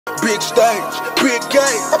big stage, big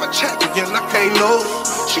game. I'm a champion, I can't lose.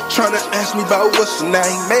 She tryna ask me about what's her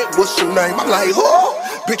name, man, what's her name? I'm like, oh,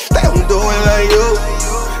 bitch, they don't do it like you.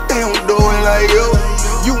 They don't do it like you.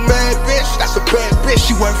 You mad, bitch? That's a bad bitch.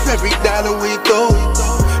 She worth every dollar we throw.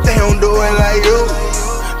 They don't do it like you.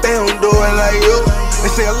 They don't do it like you. They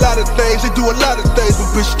say a lot of things, they do a lot of things, but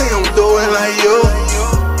bitch, they don't do it like you.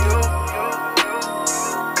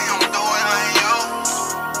 They don't do it like you.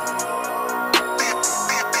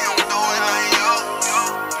 They don't do it like you.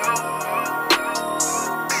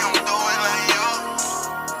 They don't do it like you.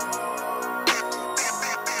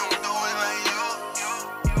 They don't do it like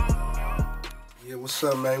you. Yeah, what's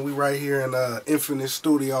up, man? We right here in Infinite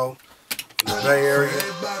Studio in the Bay Area.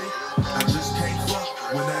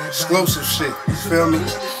 Exclusive shit, you feel me?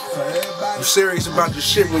 You serious about your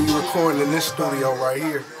shit when you recording in this studio right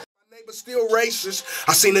here. My neighbor still racist.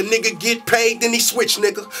 I seen a nigga get paid, then he switch,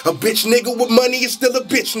 nigga. A bitch nigga with money is still a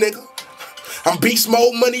bitch, nigga. I'm beast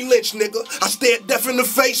mode, money lynch, nigga. I stared death in the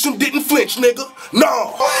face and didn't flinch, nigga. No.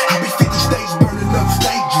 I be 50 states burning up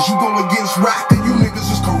stages. You go against Rocka, you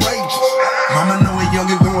niggas is courageous. Mama know a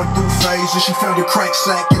youngin' going through phases. She found a crack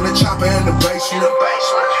sack in the chopper in the basement.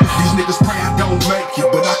 These niggas pray I don't make it,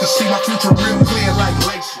 but I can see my future real clear like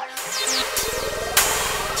lace.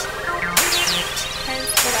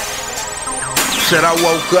 Said I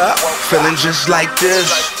woke up, feeling just like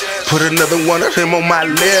this. Put another one of him on my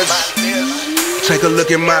list. Take a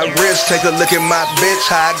look at my wrist, take a look at my bitch.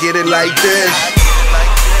 How I get it like this?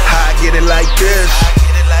 How I get it like this?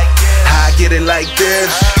 How I get it like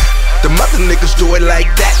this? The mother niggas do it like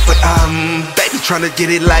that, but they be tryna get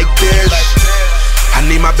it like this. I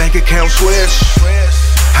need my bank account switch.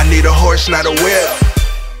 I need a horse, not a whip.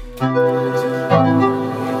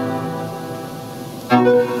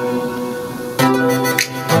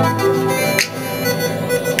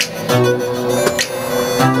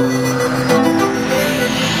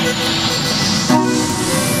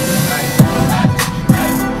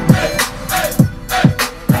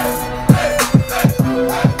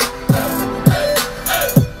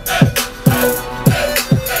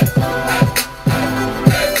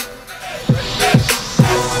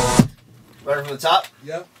 Right from the top?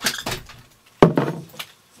 Yep.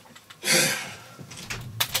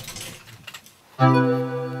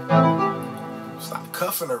 Stop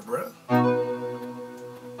cuffing her, bruh.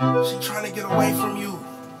 She trying to get away from you.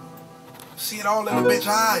 See it all in the bitch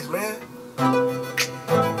eyes, man.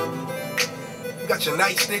 You got your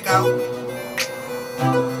nightstick out.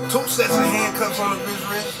 2 sets of handcuffs on the bitch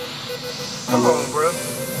wrist. Come on, bruh.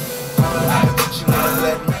 She wanna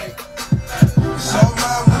let me. It's all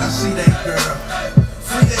mine when I see that girl.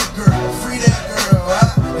 Free that girl, free that girl,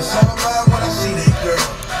 huh? It's all mine when I see that girl.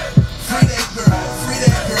 Free that girl, free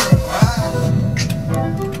that girl, huh?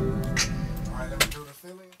 Alright, let me do the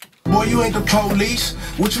feeling. Boy, you ain't the police.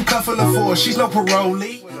 What you cuffing her for? She's no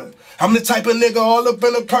parolee. I'm the type of nigga all up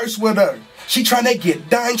in a purse with her. She tryna get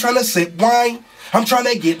dine, tryna sip wine. I'm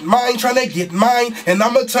tryna get mine, and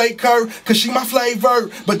I'ma take her, cause she my flavor.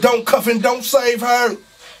 But don't cuff and don't save her.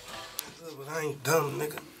 But I ain't dumb,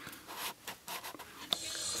 nigga.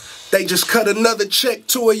 They just cut another check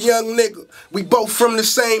to a young nigga. We both from the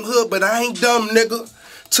same hood, but I ain't dumb, nigga.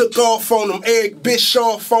 Took off on him, Eric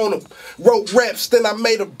Bischoff on him. Wrote raps, then I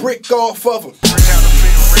made a brick off of him.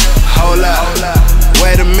 Hold up,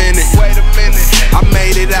 wait a minute. I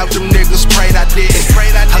made it out, them niggas prayed I did it.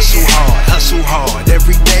 Hustle hard,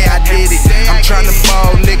 every day I did it. I'm tryna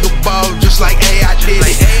ball, nigga, ball